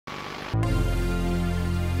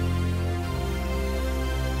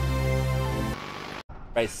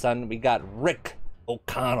Right, son, we got Rick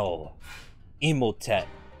O'Connell. Emotet.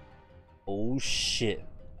 Oh, shit.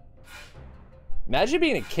 Imagine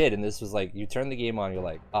being a kid and this was like, you turn the game on, you're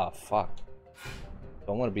like, oh, fuck. Do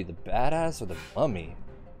I want to be the badass or the mummy?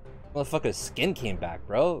 Motherfucker's skin came back,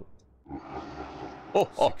 bro.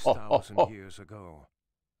 6,000 years ago,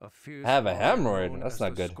 a fierce I have a warrior hemorrhoid. known That's as not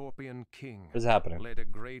the good. Scorpion King What's happening? led a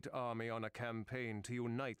great army on a campaign to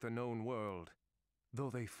unite the known world. Though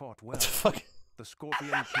they fought well, What the fuck? the Scorpion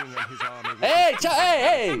King and his army were Hey, defeated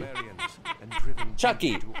hey! by the Sumerians and driven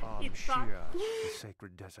Chucky. deep to Shir, the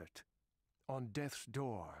sacred desert. On death's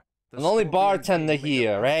door, the I'm the only Scorpion bartender King made a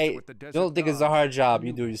here, pact right? with the You desert don't think it's a god hard job,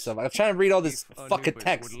 you do Anubis. yourself. I'm trying to read all this If fucking Anubis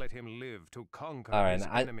text. would let him live to conquer Alright, his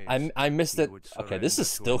enemies, I missed he it. would Okay, this is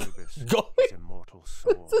surrender still to Anubis, going. his immortal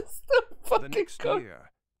soul. This is still The fucking next going.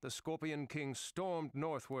 year, the Scorpion King stormed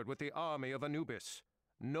northward with the army of Anubis.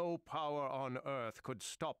 No power on earth could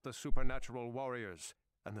stop the supernatural warriors,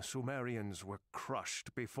 and the Sumerians were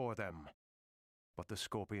crushed before them. But the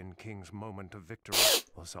Scorpion King's moment of victory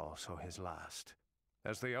was also his last.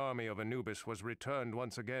 As the army of Anubis was returned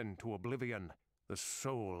once again to oblivion, the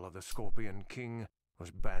soul of the Scorpion King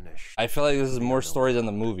was banished. I feel like this is more story than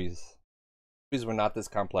the movies. Movies were not this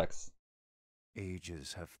complex.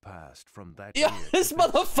 Ages have passed from that Yeah, year to this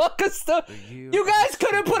motherfucker stuff. The year You of the guys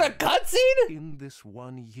couldn't put a Scorpion. cutscene? In this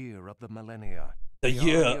 1 year of the millennia, The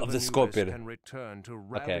year army of the Anubis Scorpion. can return to Okay,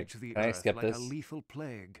 ravage the can I earth skip like this? a lethal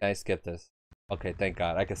plague. Can I skip this? Okay, thank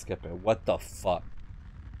God. I can skip it. What the fuck?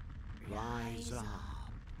 Rise up.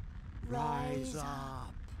 Rise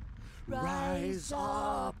up. Rise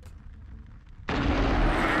up.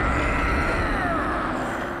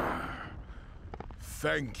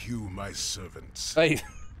 Thank you, my servants. Wait,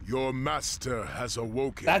 Your master has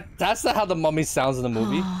awoken. that's not how the mummy sounds in the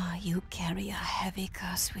movie. Ah, you carry a heavy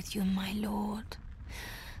curse with you, my lord.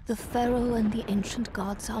 The Pharaoh and the ancient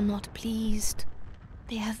gods are not pleased.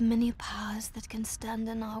 They have many powers that can stand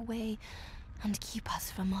in our way and keep us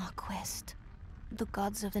from our quest. The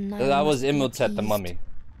gods of the Nile That was must be Imhotep the appeased. mummy.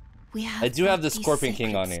 We have I do have brought the these Scorpion King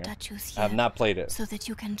sacred on here. statues I have here not played it. so that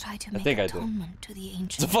you can try to I make think I do. atonement to the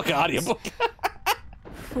ancient It's a fucking gods. audiobook.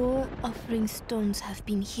 4 offering stones have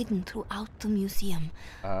been hidden throughout the museum.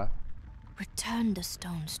 Return the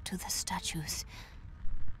stones to the statues.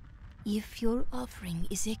 If your offering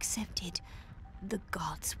is accepted, the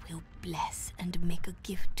gods will bless and make a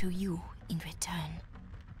gift to you in return.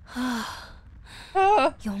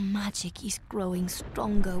 Your magic is growing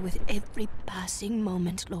stronger with every passing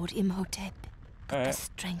moment, Lord Imhotep. But Alright. the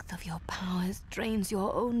strength of your powers drains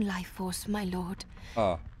your own life force, my lord.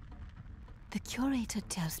 Oh. The curator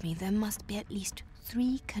tells me there must be at least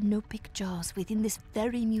 3 canopic jars within this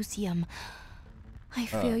very museum. I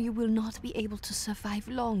fear you will not be able to survive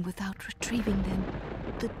long without retrieving them.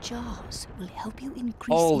 The jars will help you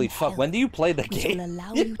increase Holy in fuck, health, when do you play the which game? will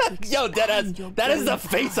allow you to Yo, that expand your is the growing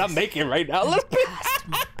face I'm powers making right now. and Look at cast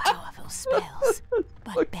more powerful spells.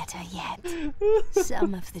 But better yet,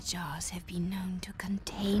 some of the jars have been known to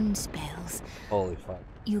contain spells. Holy fuck.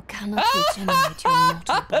 You cannot regenerate your mortal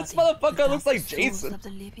body. This motherfucker without look like the souls Jason. of the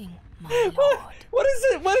living, my lord. What is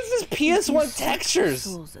it? What is this PS1 Souls textures?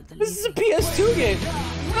 of the This is a living. PS2 game.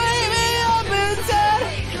 Baby, I'm inside.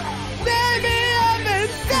 Baby, I'm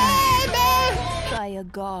inside. Man. Try a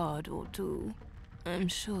god or two. I'm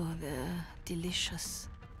sure they're delicious.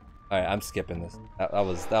 All right, I'm skipping this.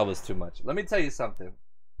 That was too much. Let me tell you something.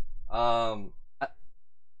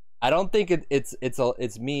 I don't think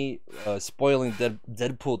it's me spoiling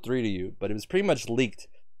Deadpool 3 to you, but it was pretty much leaked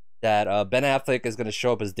that Ben Affleck is gonna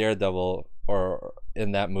show up as Daredevil or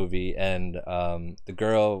in that movie, and the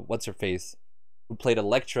girl, what's her face, who played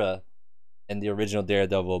Elektra in the original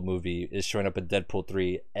Daredevil movie, is showing up in Deadpool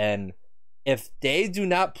 3. And if they do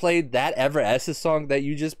not play that Ever Essence song that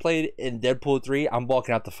you just played in Deadpool 3, I'm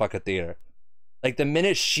walking out the fucking theater. Like, the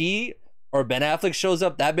minute she or Ben Affleck shows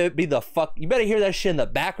up, that better be the fuck. You better hear that shit in the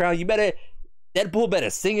background. You better, Deadpool better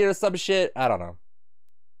sing it or some shit. I don't know.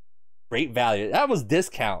 Great value. That was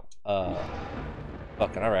discount.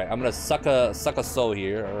 Fucking all right. I'm gonna suck a soul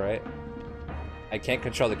here. All right. I can't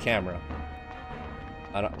control the camera.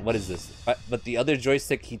 I don't. What is this? But the other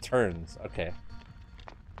joystick he turns. Okay.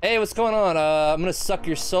 Hey, what's going on? I'm gonna suck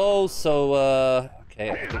your soul. So okay.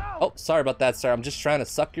 I think, oh, sorry about that, sir. I'm just trying to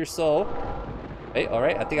suck your soul. Hey, all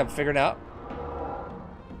right. I think I'm figuring out.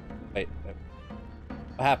 Wait.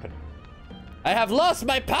 What happened? I have lost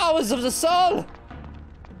my powers of the soul.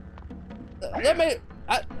 Let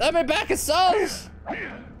me back his souls. How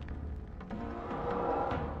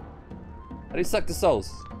do you suck the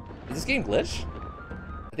souls? Is this game glitch?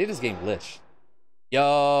 I think this game glitched.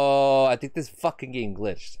 Yo, I think this fucking game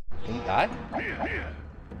glitched. Can you die?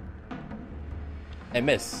 Hey,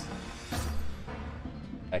 miss.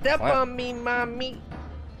 Step on me, mommy.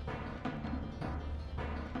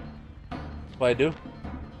 What I do?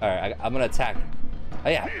 Alright, I'm gonna attack. Oh,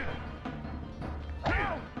 yeah.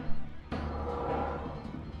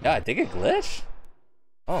 Yeah, I think it glitched.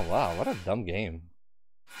 Oh, wow. What a dumb game.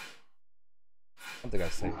 I don't think I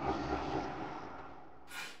saved.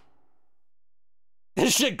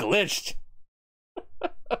 This shit glitched.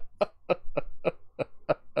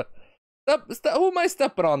 Who am I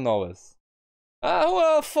stepping on, Noah's? Who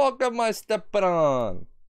the fuck am I stepping on?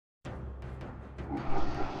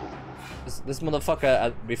 This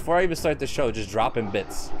motherfucker, before I even start the show, just dropping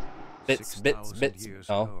bits. Bits.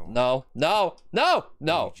 No.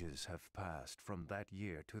 Ages have passed from that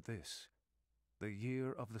year to this. The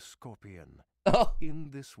year of the Scorpion. No. In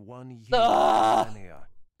this 1 year, No. millennia,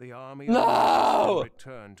 the army No.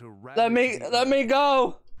 returned to Let me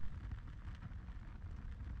go.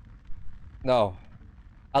 No.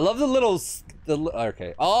 I love the little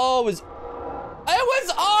okay. Oh, it was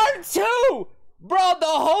R2, bro. The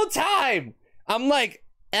whole time I'm like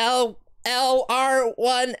R1.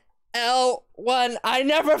 I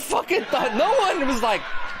never fucking thought. No one was like,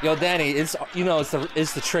 yo, Danny, it's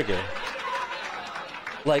it's the trigger.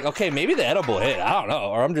 Like, okay, maybe the edible hit. I don't know,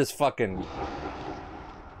 or I'm just fucking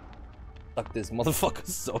fuck this motherfucker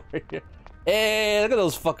sword here. Hey, look at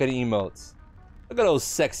those fucking emotes. Look at those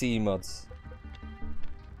sexy emotes.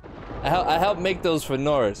 I helped make those for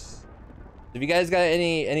Norris. If you guys got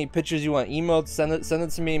any pictures you want emotes, send it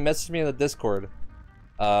to me. Message me in the Discord.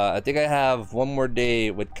 I think I have one more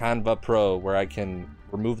day with Canva Pro where I can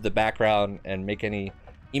remove the background and make any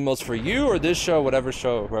emotes for you or this show, whatever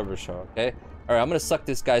show, whoever show. Okay. All right, I'm gonna suck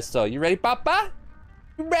this guy's soul. You ready, Papa?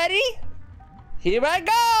 You ready? Here I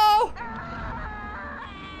go.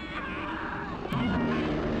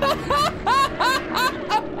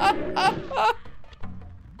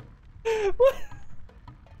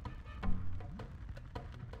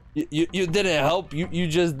 You didn't help. You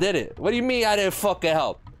just did it. What do you mean I didn't fucking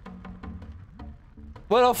help?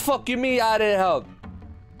 What the fuck you mean I didn't help?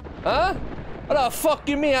 Huh? What the fuck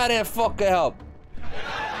you mean I didn't fucking help?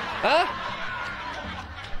 Huh?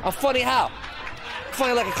 I'm funny how?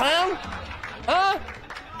 Funny like a clown? Huh?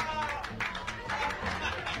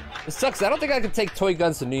 It sucks. I don't think I can take toy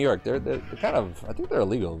guns to New York. They're kind of, I think they're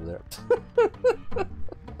illegal over there.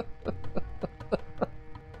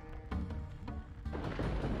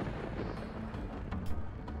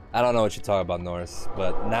 I don't know what you're talking about, Norris,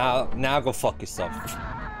 but now go fuck yourself.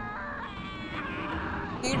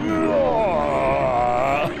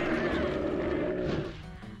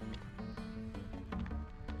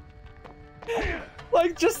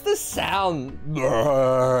 Like, just the sound.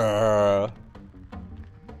 I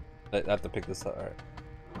have to pick this up. All right.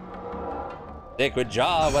 Sacred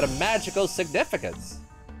Jaw, what a magical significance.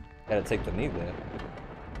 Gotta take the knee there.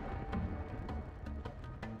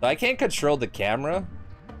 So I can't control the camera.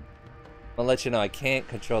 I'll let you know I can't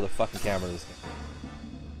control the fucking camera this game.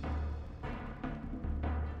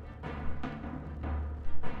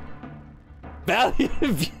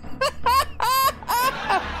 Valiant.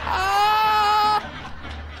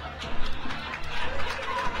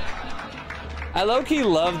 I low-key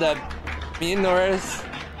love that me and Norris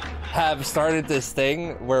have started this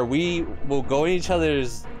thing where we will go in each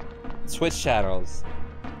other's Twitch channels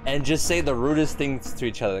and just say the rudest things to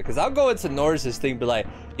each other. Cause I'll go into Norris's thing, be like,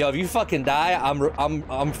 "Yo, if you fucking die, I'm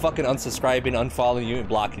fucking unsubscribing, unfollowing you, and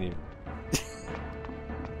blocking you."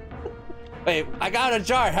 Wait, I got a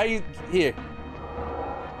jar. How you here?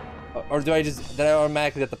 Or did I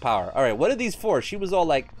automatically get the power? All right, what are these for? She was all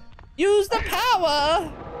like, "Use the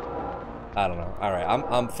power." I don't know. All right,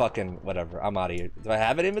 I'm fucking whatever. I'm out of here. Do I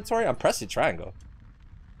have an inventory? I'm pressing triangle.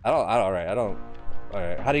 All right, I don't. All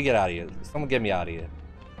right, how do you get out of here? Someone get me out of here.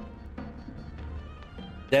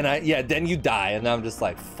 Then you die, and I'm just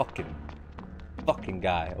like fucking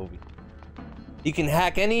guy over. You can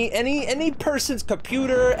hack any person's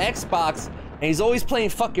computer, Xbox, and he's always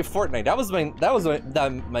playing fucking Fortnite. That was my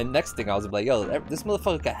next thing. I was like, yo, this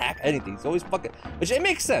motherfucker can hack anything. He's always fucking, which it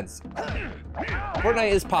makes sense.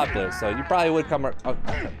 Fortnite is popular, so you probably would come.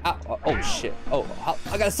 Oh shit! Oh,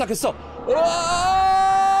 I gotta suck his soul.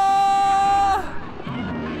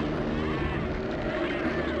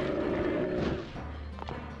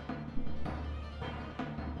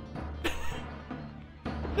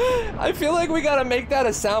 I feel like we gotta make that a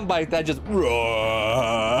soundbite that just.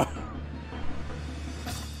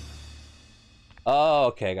 Oh,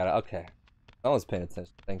 okay, got it. Okay, no one's paying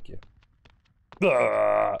attention. Thank you.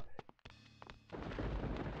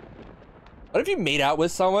 What if you made out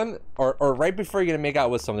with someone, or right before you're gonna make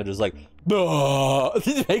out with someone, they're just like, no,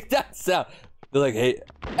 make that sound. They're like, hey,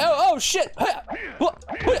 oh shit!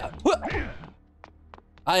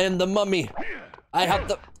 I am the mummy. I have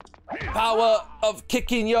the power of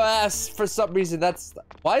kicking your ass for some reason. That's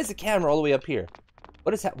why is the camera all the way up here?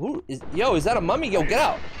 What is that? Who is? Yo, is that a mummy? Yo, get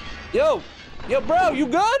out! Yo, bro, you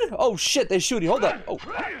good? Oh shit, they're shooting. Hold up. Oh,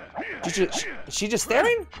 she just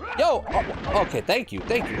staring? Yo, oh, okay, thank you.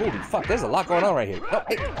 Holy fuck, there's a lot going on right here. Oh,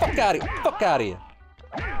 hey, fuck out of here. Fuck out of here.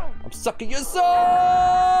 I'm sucking your soul.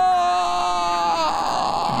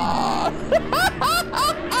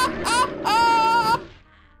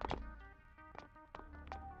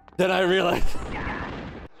 Then I realized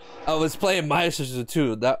I was playing Minesweeper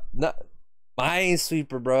too. Not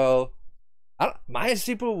Minesweeper, bro.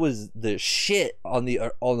 Minesweeper was the shit on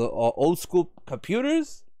the old school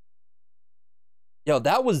computers. Yo,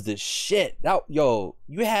 that was the shit. Yo,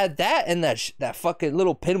 you had that and that fucking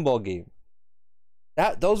little pinball game.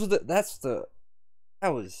 I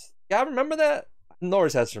remember that.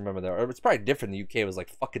 Norris has to remember that. Or it's probably different in the UK. It was like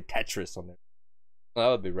fucking Tetris on there. Well,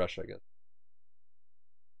 that would be Russia, I guess.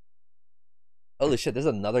 Holy shit, there's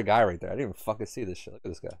another guy right there. I didn't even fucking see this shit. Look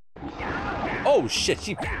at this guy. Oh shit,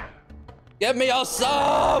 she... Give me your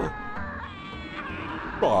sub!